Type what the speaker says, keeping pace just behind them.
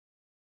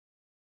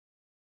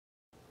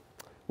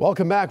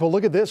Welcome back. Well,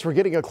 look at this. We're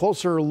getting a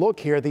closer look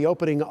here at the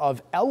opening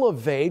of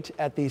Elevate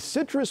at the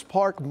Citrus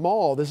Park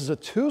Mall. This is a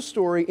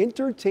two-story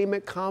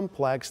entertainment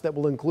complex that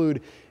will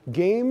include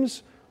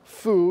games,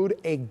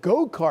 food, a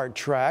go-kart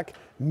track,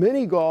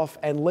 mini golf,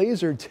 and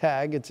laser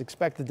tag. It's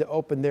expected to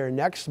open there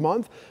next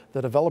month.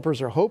 The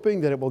developers are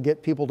hoping that it will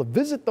get people to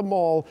visit the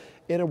mall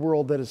in a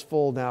world that is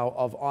full now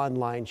of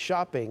online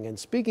shopping. And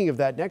speaking of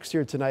that, next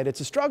year tonight,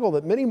 it's a struggle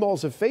that many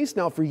malls have faced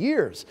now for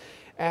years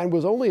and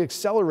was only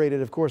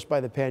accelerated, of course, by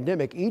the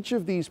pandemic. Each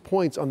of these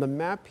points on the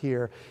map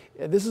here,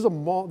 this is a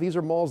mall. These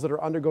are malls that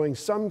are undergoing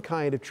some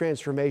kind of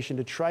transformation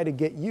to try to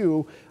get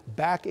you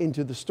back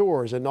into the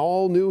stores. And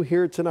all new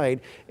here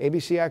tonight,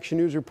 ABC Action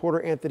News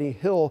reporter Anthony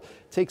Hill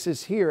takes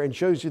us here and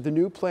shows you the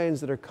new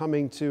plans that are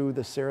coming to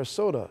the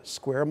Sarasota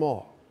Square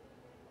Mall.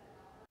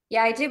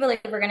 Yeah, I do believe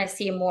we're going to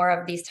see more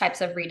of these types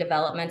of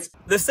redevelopments.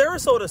 The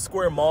Sarasota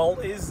Square Mall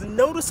is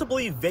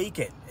noticeably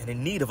vacant and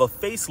in need of a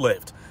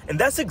facelift. And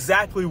that's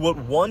exactly what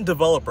one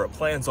developer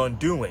plans on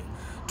doing.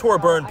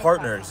 Torburn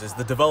Partners is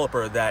the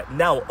developer that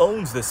now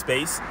owns the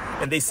space,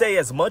 and they say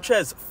as much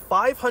as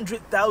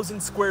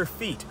 500,000 square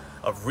feet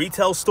of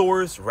retail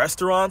stores,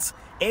 restaurants,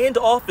 and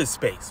office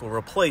space will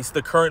replace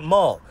the current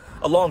mall,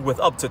 along with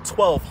up to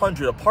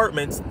 1,200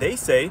 apartments they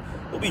say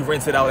will be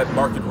rented out at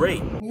market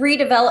rate.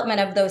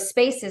 Redevelopment of those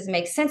spaces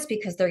makes sense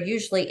because they're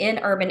usually in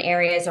urban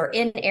areas or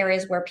in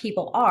areas where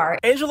people are.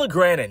 Angela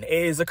Grannon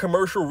is a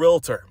commercial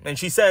realtor, and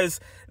she says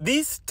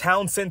these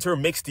town center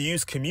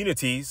mixed-use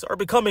communities are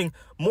becoming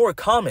more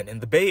common in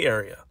the Bay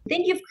Area. I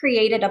think you've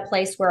created a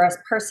place where a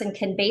person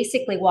can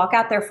basically walk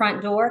out their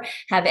front door,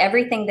 have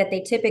everything that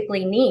they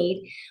typically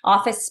need,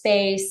 office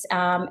space,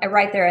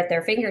 right there at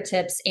their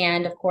fingertips.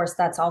 And of course,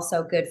 that's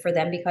also good for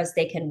them because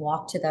they can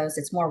walk to those.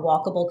 It's more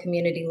walkable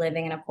community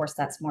living. And of course,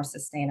 that's more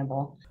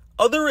sustainable.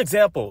 Other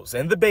examples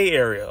in the Bay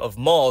Area of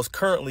malls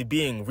currently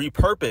being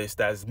repurposed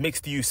as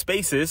mixed-use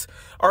spaces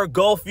are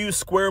Gulfview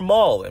Square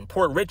Mall in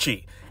Port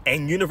Richey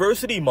and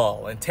University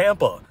Mall in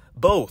Tampa.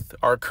 Both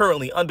are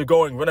currently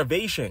undergoing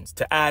renovations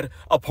to add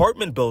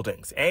apartment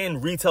buildings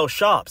and retail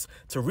shops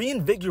to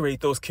reinvigorate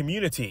those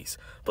communities.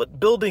 But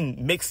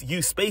building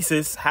mixed-use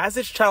spaces has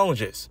its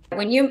challenges.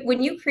 When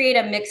you create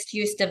a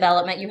mixed-use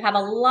development, you have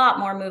a lot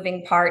more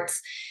moving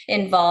parts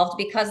involved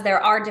because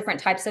there are different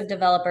types of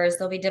developers.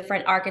 There'll be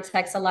different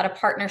architects. A lot of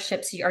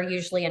partnerships are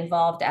usually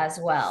involved as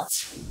well.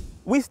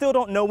 We still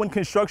don't know when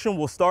construction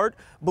will start,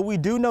 but we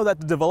do know that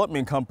the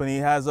development company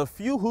has a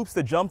few hoops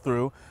to jump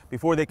through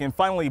before they can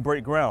finally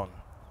break ground.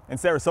 In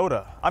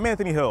Sarasota, I'm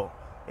Anthony Hill,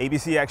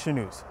 ABC Action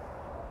News.